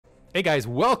Hey guys,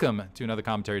 welcome to another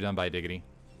commentary done by Diggity.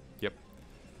 Yep.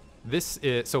 This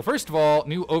is, so first of all,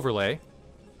 new overlay.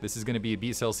 This is going to be a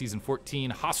BSL Season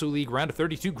 14 Hasu League Round of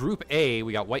 32 Group A.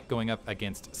 We got White going up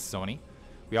against Sony.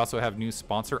 We also have new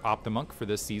sponsor Optimunk for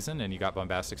this season, and you got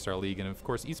Bombastic Star League and of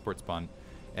course Esports Bun.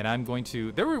 And I'm going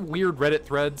to, there were weird Reddit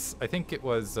threads. I think it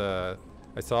was, I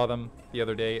saw them the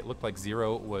other day. It looked like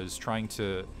Zero was trying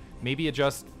to maybe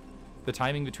adjust the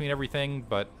timing between everything,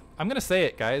 but I'm going to say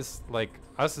it, guys. Like,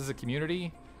 us as a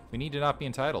community, we need to not be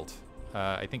entitled.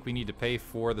 I think we need to pay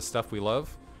for the stuff we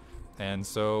love. And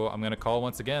so I'm going to call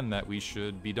once again that we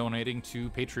should be donating to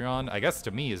Patreon. I guess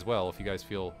to me as well, if you guys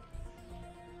feel...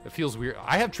 It feels weird.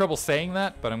 I have trouble saying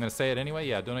that, but I'm going to say it anyway.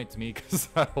 Yeah, donate to me because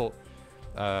that'll,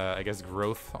 I guess,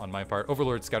 growth on my part.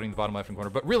 Overlord scouting the bottom left-hand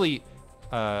corner. But really,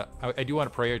 I do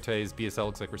want to prioritize BSL.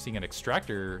 Looks like we're seeing an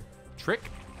extractor trick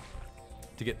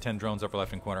to get 10 drones upper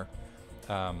left-hand corner.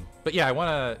 But yeah, I want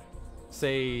to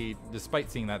say,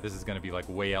 despite seeing that, this is going to be like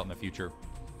way out in the future.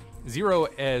 Zero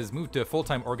has moved to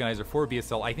full-time organizer for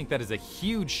BSL. I think that is a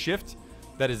huge shift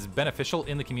that is beneficial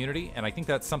in the community, and I think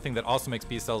that's something that also makes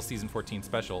BSL Season 14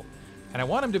 special. And I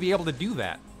want him to be able to do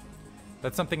that.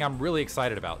 That's something I'm really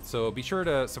excited about. So be sure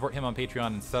to support him on Patreon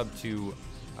and sub to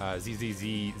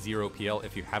ZZZ0PL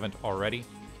if you haven't already.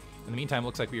 In the meantime,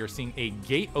 looks like we are seeing a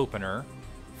gate opener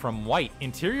from White,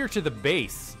 interior to the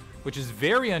base, which is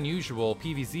very unusual.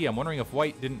 PVZ, I'm wondering if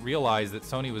White didn't realize that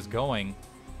Sony was going.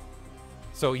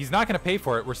 So he's not going to pay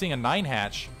for it. We're seeing a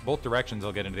 9-hatch, both directions.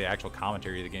 I'll get into the actual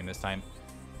commentary of the game this time.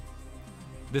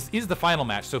 This is the final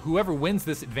match, so whoever wins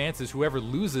this advances, whoever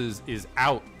loses is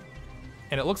out.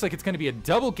 And it looks like it's going to be a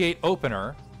double gate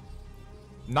opener.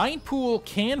 9-pool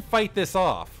can fight this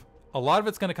off. A lot of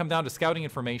it's going to come down to scouting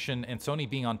information and Sony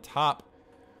being on top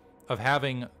of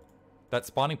having that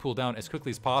spawning pool down as quickly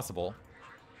as possible.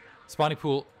 Spawning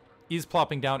pool is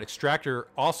plopping down, extractor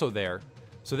also there.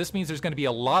 So this means there's going to be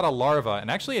a lot of larva. And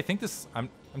actually, I think this, I'm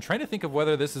trying to think of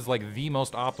whether this is like the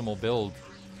most optimal build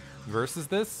versus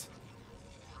this.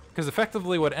 Because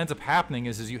effectively what ends up happening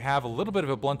is you have a little bit of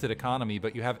a blunted economy,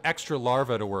 but you have extra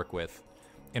larvae to work with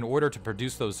in order to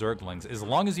produce those zerglings. As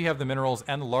long as you have the minerals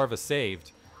and the larvae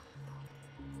saved,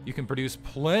 you can produce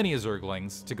plenty of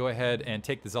zerglings to go ahead and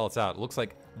take the zealots out. It looks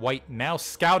like White now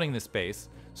scouting this base,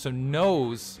 so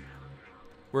knows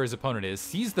where his opponent is,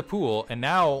 sees the pool, and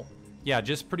now, yeah,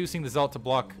 just producing the zealot to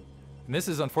block. And this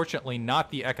is unfortunately not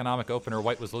the economic opener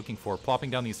White was looking for, plopping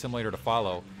down the assimilator to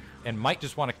follow, and might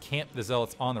just want to camp the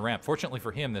zealots on the ramp. Fortunately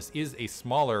for him, this is a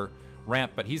smaller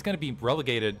ramp, but he's going to be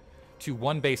relegated to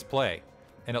one base play.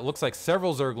 And it looks like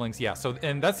several zerglings, yeah, so,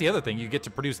 and that's the other thing, you get to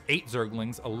produce 8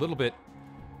 zerglings, a little bit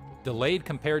delayed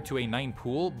compared to a 9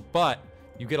 pool, but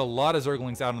you get a lot of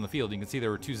zerglings out on the field. You can see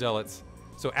there were 2 zealots.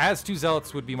 So as 2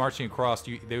 zealots would be marching across,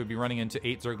 they would be running into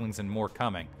 8 zerglings and more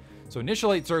coming. So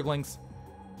initial 8 zerglings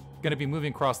going to be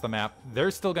moving across the map.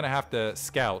 They're still going to have to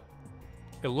scout.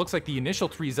 It looks like the initial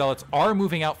 3 zealots are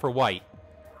moving out for White.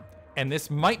 And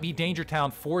this might be Danger Town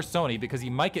for Sony because he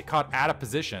might get caught out of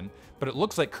position. But it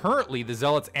looks like currently the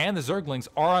zealots and the zerglings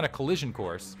are on a collision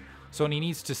course. Sony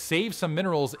needs to save some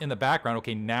minerals in the background.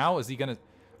 Okay, now is he going to...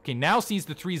 Okay, now sees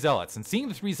the 3 zealots. And seeing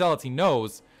the 3 zealots, he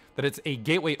knows that it's a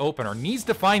gateway opener. Needs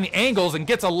to find the angles and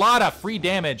gets a lot of free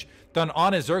damage done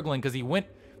on his zergling because he went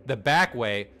the back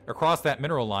way across that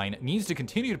mineral line. Needs to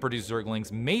continue to produce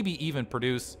zerglings, maybe even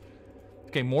produce...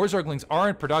 Okay, more zerglings are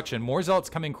in production. More zealots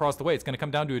coming across the way. It's going to come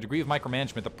down to a degree of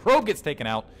micromanagement. The probe gets taken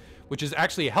out, which is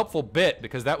actually a helpful bit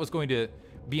because that was going to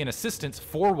be an assistance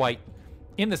for White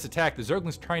in this attack. The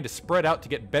zerglings trying to spread out to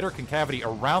get better concavity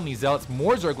around these zealots.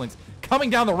 More zerglings coming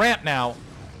down the ramp now.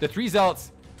 The 3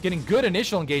 zealots getting good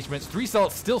initial engagements. 3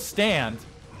 zealots still stand.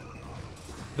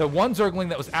 The 1 zergling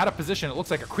that was out of position, it looks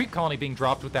like a creep colony being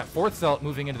dropped with that 4th zealot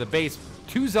moving into the base.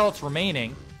 2 zealots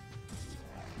remaining.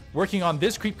 Working on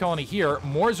this creep colony here.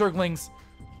 More zerglings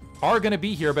are going to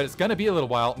be here, but it's going to be a little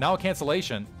while. Now a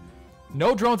cancellation.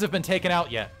 No drones have been taken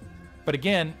out yet. But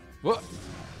again, whoa,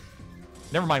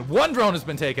 never mind. 1 drone has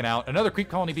been taken out. Another creep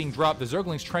colony being dropped. The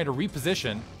zerglings trying to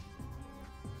reposition.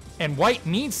 And White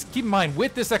needs, keep in mind,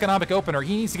 with this economic opener,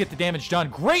 he needs to get the damage done.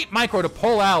 Great micro to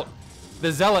pull out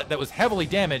the zealot that was heavily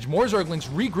damaged. More zerglings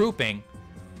regrouping.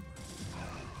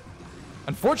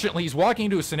 Unfortunately, he's walking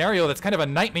into a scenario that's kind of a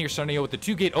nightmare scenario with the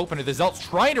 2-gate opener. The zealots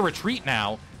trying to retreat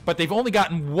now, but they've only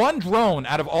gotten 1 drone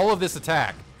out of all of this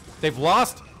attack. They've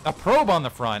lost a probe on the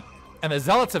front, and the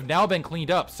zealots have now been cleaned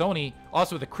up. Sony,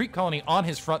 also with a creep colony on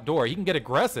his front door. He can get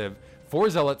aggressive. 4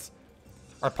 zealots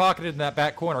are pocketed in that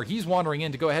back corner. He's wandering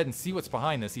in to go ahead and see what's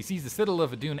behind this. He sees the Citadel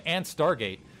of Adun and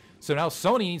Stargate. So now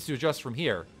Sony needs to adjust from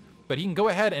here. But he can go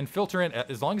ahead and filter in,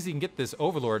 as long as he can get this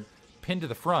Overlord pinned to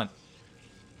the front.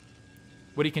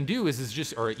 what he can do is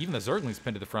just, or even the Zerglings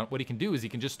pinned to the front, what he can do is he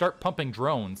can just start pumping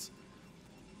drones.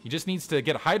 He just needs to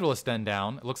get a Hydralisk Den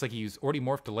down. It looks like he's already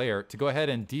morphed a layer to go ahead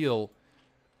and deal.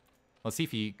 Let's see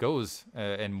if he goes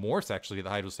and morphs actually to the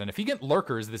Hydralisk Den. If he gets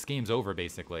Lurkers, this game's over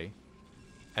basically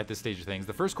at this stage of things.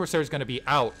 The first Corsair is going to be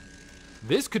out.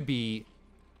 This could be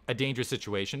a dangerous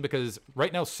situation because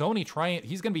right now Sony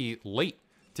he's going to be late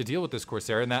to deal with this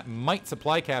Corsair, and that might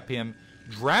supply cap him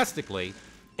drastically.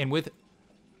 And with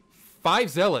 5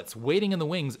 Zealots waiting in the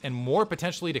wings and more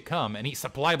potentially to come, and he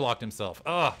supply blocked himself.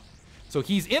 Ugh. So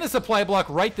he's in a supply block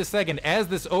right this second as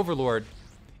this Overlord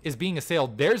is being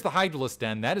assailed. There's the Hydralisk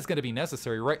Den. That is going to be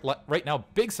necessary right now.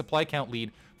 Big supply count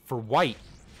lead for White.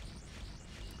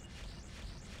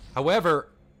 However,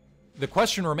 the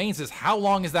question remains is how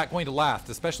long is that going to last,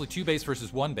 especially 2 base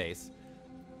versus 1 base.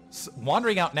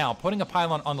 Wandering out now, putting a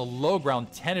pylon on the low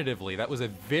ground tentatively. That was a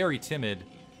very timid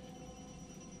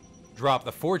drop.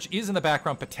 The Forge is in the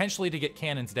background, potentially to get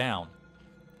cannons down.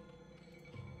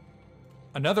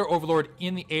 Another Overlord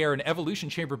in the air, an Evolution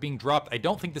Chamber being dropped. I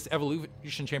don't think this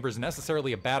Evolution Chamber is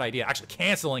necessarily a bad idea. Actually,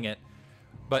 canceling it.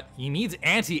 But he needs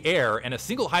anti-air, and a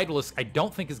single Hydralisk I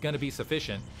don't think is going to be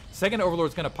sufficient. Second Overlord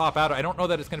is going to pop out. I don't know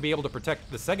that it's going to be able to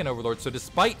protect the second Overlord. So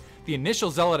despite the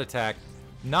initial Zealot attack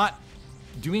not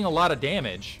doing a lot of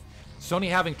damage, Sony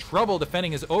having trouble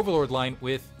defending his Overlord line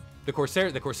with the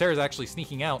Corsair. The Corsair is actually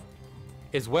sneaking out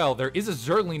as well. There is a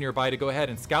Zergling nearby to go ahead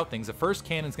and scout things. The first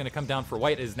cannon's going to come down for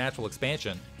White as natural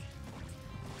expansion.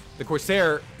 The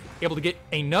Corsair able to get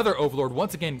another Overlord,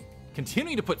 once again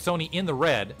continuing to put Sony in the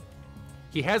red.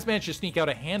 He has managed to sneak out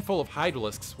a handful of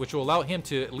Hydralisks, which will allow him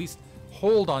to at least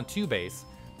hold on 2 base.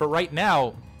 But right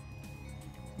now,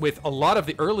 with a lot of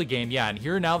the early game, yeah, and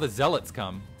here now the Zealots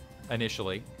come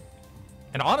initially.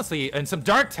 And honestly, and some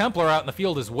Dark Templar out in the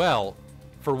field as well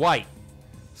for White.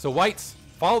 So White's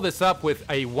follow this up with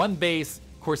a 1 base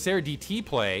Corsair DT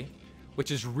play, which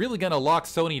is really going to lock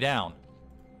Sony down.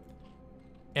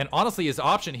 And honestly, his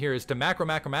option here is to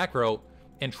macro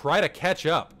and try to catch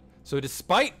up. So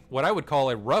despite what I would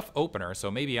call a rough opener, so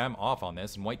maybe I'm off on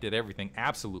this, and White did everything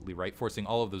absolutely right, forcing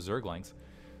all of those Zerglings.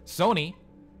 Sony,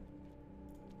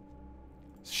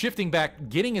 shifting back,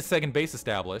 getting his 2nd base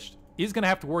established, is going to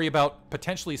have to worry about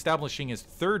potentially establishing his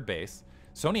 3rd base.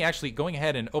 Sony actually going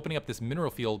ahead and opening up this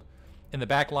mineral field in the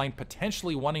back line,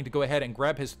 potentially wanting to go ahead and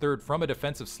grab his 3rd from a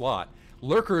defensive slot.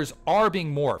 Lurkers are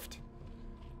being morphed.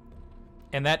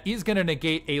 And that is going to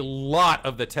negate a lot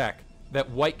of the tech that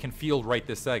White can field right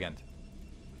this second.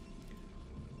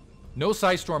 No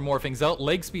Psystorm morphing. Zealot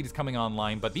leg speed is coming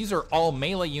online, but these are all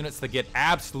melee units that get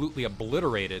absolutely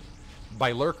obliterated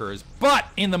by Lurkers. But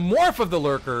in the morph of the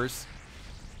Lurkers,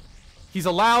 he's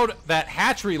allowed that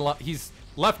hatchery. He's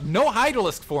left no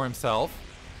Hydralisk for himself,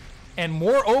 and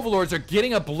more Overlords are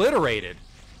getting obliterated.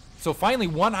 So finally,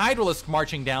 1 Hydralisk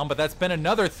marching down, but that's been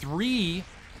another 3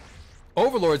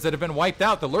 Overlords that have been wiped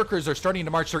out. The Lurkers are starting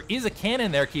to march. There is a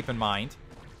cannon there, keep in mind.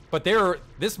 But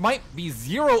this might be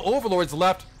 0 Overlords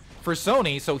left for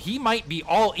Sony, so he might be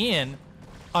all in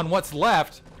on what's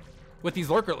left with these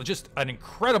Lurkers. Just an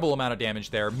incredible amount of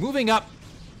damage there. Moving up,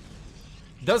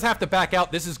 does have to back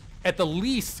out. This is at the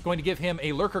least going to give him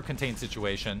a Lurker contained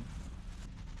situation.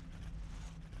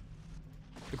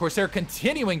 The Corsair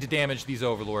continuing to damage these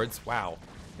Overlords. Wow.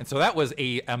 And so that was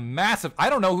a massive... I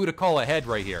don't know who to call ahead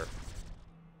right here.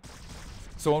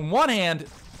 So on one hand,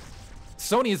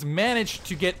 Sony has managed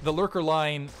to get the Lurker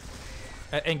line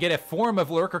and get a form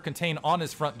of Lurker contain on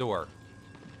his front door.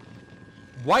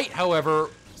 White,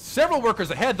 however, several workers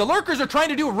ahead. The Lurkers are trying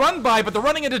to do a run by, but they're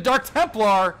running into Dark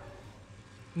Templar.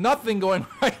 Nothing going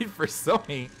right for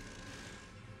Sony.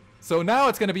 So now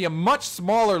it's going to be a much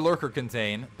smaller Lurker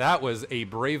contain. That was a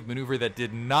brave maneuver that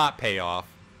did not pay off.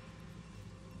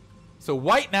 So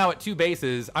White now at 2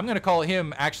 bases. I'm going to call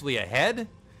him actually ahead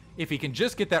if he can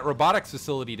just get that robotics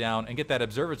facility down and get that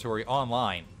observatory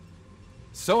online.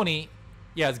 Sony,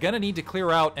 yeah, is going to need to clear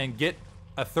out and get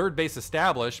a 3rd base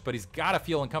established, but he's got to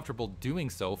feel uncomfortable doing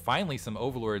so. Finally, some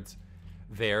Overlords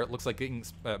there. It looks like getting,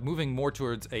 moving more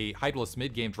towards a Hydralisk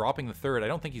mid-game, dropping the 3rd. I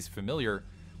don't think he's familiar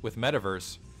with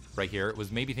Metaverse right here. It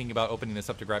was maybe thinking about opening this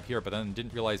up to grab here, but then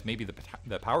didn't realize maybe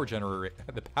the power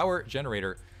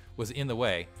generator was in the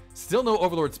way. Still no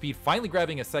Overlord speed. Finally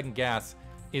grabbing a 2nd gas.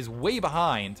 Is way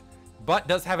behind, but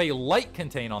does have a light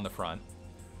contain on the front.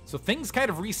 So things kind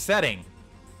of resetting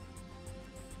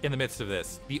in the midst of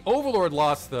this. The Overlord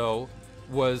loss, though,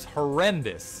 was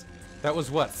horrendous. That was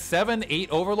what, 7, 8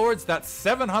 Overlords? That's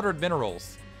 700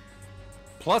 minerals.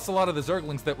 Plus a lot of the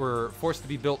Zerglings that were forced to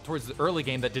be built towards the early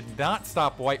game that did not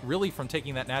stop White really from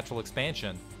taking that natural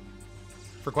expansion.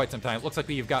 for quite some time. It looks like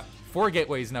we've got 4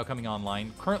 gateways now coming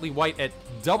online. Currently white at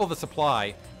double the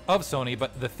supply of Sony,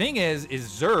 but the thing is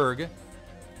Zerg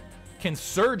can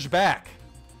surge back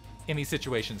in these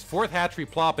situations. 4th hatchery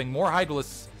plopping, more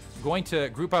Hydralisks going to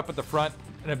group up at the front.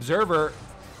 An Observer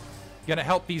gonna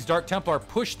help these Dark Templar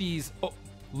push these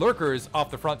lurkers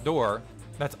off the front door.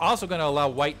 That's also gonna allow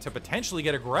white to potentially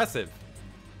get aggressive,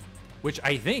 which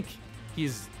I think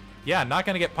he's, yeah, not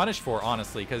gonna get punished for,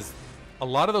 honestly, because a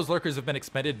lot of those lurkers have been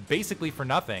expended basically for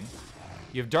nothing.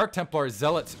 You have Dark Templar,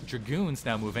 Zealots, Dragoons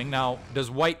now moving. Now, does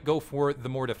white go for the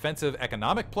more defensive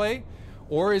economic play,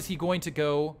 or is he going to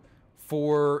go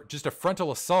for just a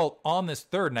frontal assault on this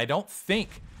 3rd? And I don't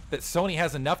think that Sony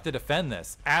has enough to defend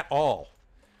this at all.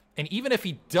 And even if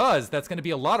he does, that's going to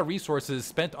be a lot of resources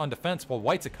spent on defense while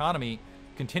white's economy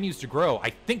continues to grow.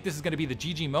 I think this is going to be the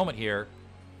GG moment here,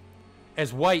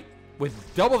 as white,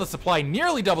 with double the supply,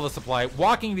 nearly double the supply,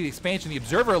 walking the expansion, the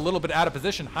Observer a little bit out of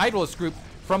position, Hydralisk group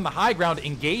from the high ground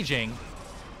engaging.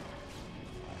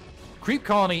 Creep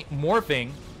colony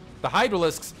morphing, the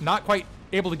Hydralisks not quite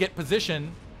able to get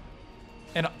position,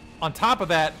 and on top of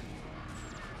that,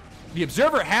 the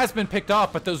Observer has been picked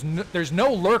off, but there's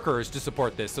no lurkers to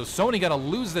support this, so Sony gonna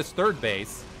lose this 3rd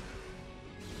base.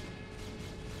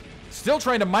 Still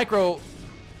trying to micro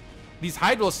these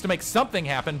Hydralisks to make something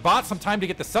happen. Bought some time to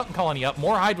get the Sultan colony up.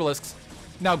 More Hydralisks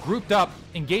now grouped up,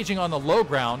 engaging on the low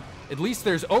ground. At least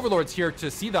there's Overlords here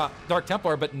to see the Dark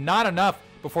Templar, but not enough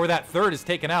before that 3rd is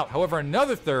taken out. However,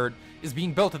 another 3rd is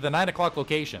being built at the 9 o'clock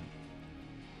location.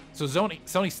 So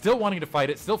Sony still wanting to fight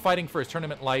it, still fighting for his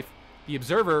tournament life. The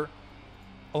Observer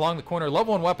along the corner.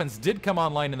 Level 1 weapons did come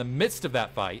online in the midst of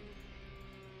that fight.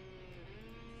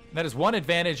 That is one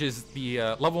advantage, is the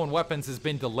level 1 weapons has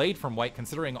been delayed from white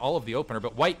considering all of the opener,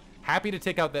 but white happy to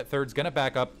take out that 3rd's gonna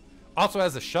back up. Also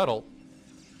has a shuttle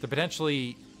to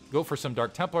potentially go for some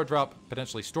Dark Templar drop,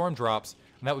 potentially Storm drops,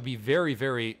 and that would be very,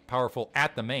 very powerful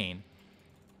at the main.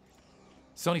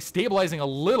 Sony stabilizing a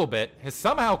little bit, has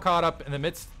somehow caught up in the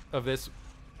midst of this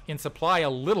in supply a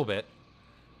little bit.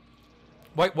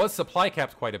 White was supply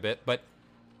capped quite a bit, but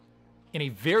in a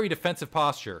very defensive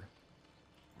posture.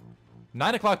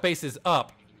 9 o'clock base is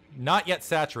up, not yet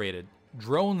saturated.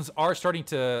 Drones are starting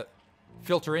to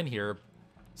filter in here.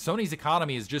 Sony's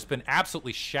economy has just been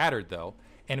absolutely shattered, though.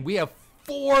 And we have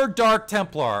 4 Dark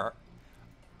Templar.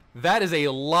 That is a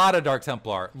lot of Dark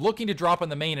Templar looking to drop on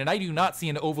the main, and I do not see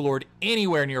an Overlord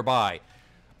anywhere nearby.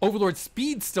 Overlord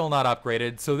speed's still not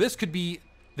upgraded, so this could be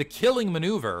the killing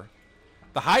maneuver.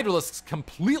 The Hydralisk's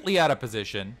completely out of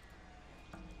position,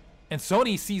 and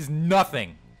Sony sees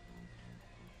nothing.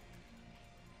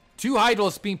 2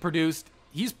 Hydralisks being produced.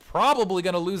 He's probably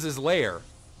going to lose his lair.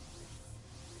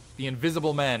 The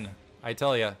Invisible Men, I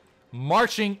tell you,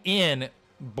 marching in,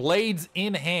 blades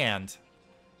in hand.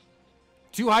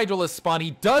 2 Hydralisks spawn.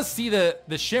 He does see the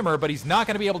shimmer, but he's not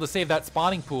going to be able to save that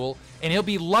spawning pool, and he'll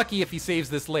be lucky if he saves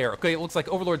this lair. Okay, it looks like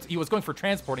Overlord's, he was going for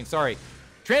transporting, sorry.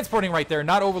 Transporting right there,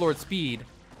 not Overlord speed.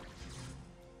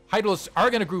 Hydralisks are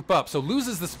going to group up, so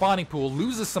loses the spawning pool,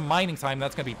 loses some mining time.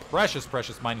 That's going to be precious,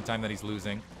 precious mining time that he's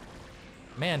losing.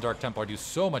 Man, Dark Templar do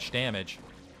so much damage.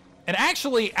 And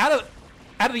actually, out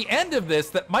of the end of this,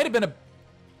 that might have been a...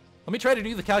 Let me try to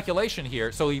do the calculation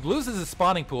here. So he loses his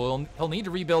spawning pool. He'll need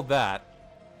to rebuild that.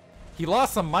 He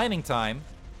lost some mining time.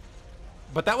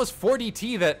 But that was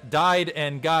 4DT that died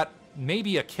and got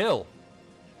maybe a kill.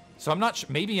 So I'm not sure,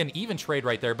 maybe an even trade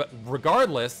right there. But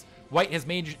regardless, white has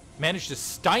managed to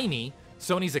stymie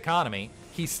Sony's economy.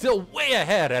 He's still way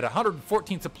ahead at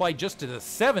 114 supply just to the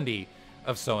 70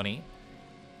 of Sony.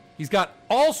 He's got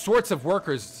all sorts of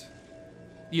workers.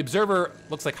 The Observer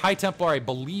looks like High Templar. I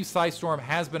believe Psystorm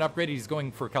has been upgraded. He's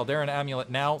going for Calderan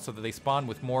Amulet now so that they spawn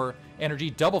with more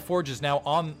energy. Double Forge is now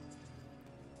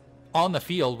on the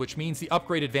field, which means the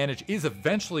upgrade advantage is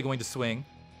eventually going to swing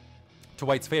to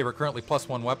white's favor. Currently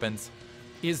 +1 weapons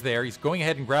is there. He's going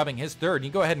ahead and grabbing his 3rd. You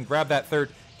go ahead and grab that 3rd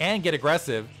and get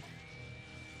aggressive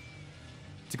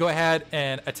to go ahead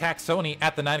and attack Sony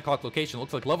at the 9 o'clock location.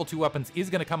 Looks like level 2 weapons is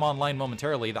going to come online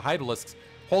momentarily. The Hydralisks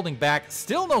holding back.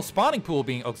 Still no spawning pool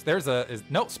being... Oh, there's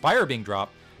no Spire being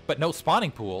dropped, but no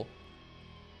spawning pool.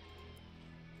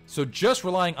 So just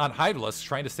relying on Hydralisks,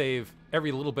 trying to save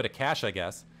every little bit of cash, I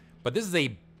guess. But this is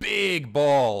a big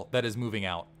ball that is moving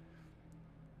out.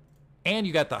 And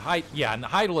you got the and the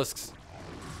Hydralisks,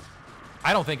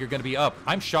 I don't think are going to be up.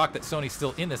 I'm shocked that Sony's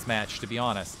still in this match, to be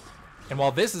honest. And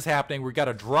while this is happening, we've got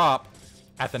a drop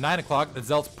at the 9 o'clock. The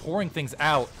Zelt's pouring things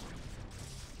out.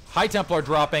 High Templar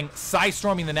dropping,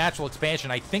 Psystorming the natural expansion.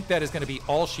 I think that is going to be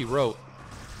all she wrote.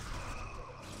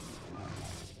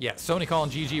 Yeah, Sony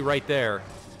calling GG right there.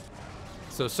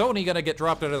 So So Sony gonna get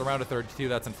dropped out of the round of 32.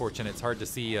 That's unfortunate. It's hard to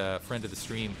see a friend of the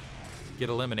stream get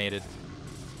eliminated.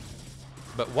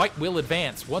 But White will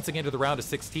advance once again to the round of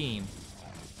 16.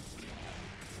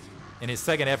 In his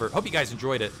second ever. Hope you guys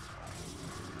enjoyed it.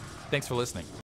 Thanks for listening.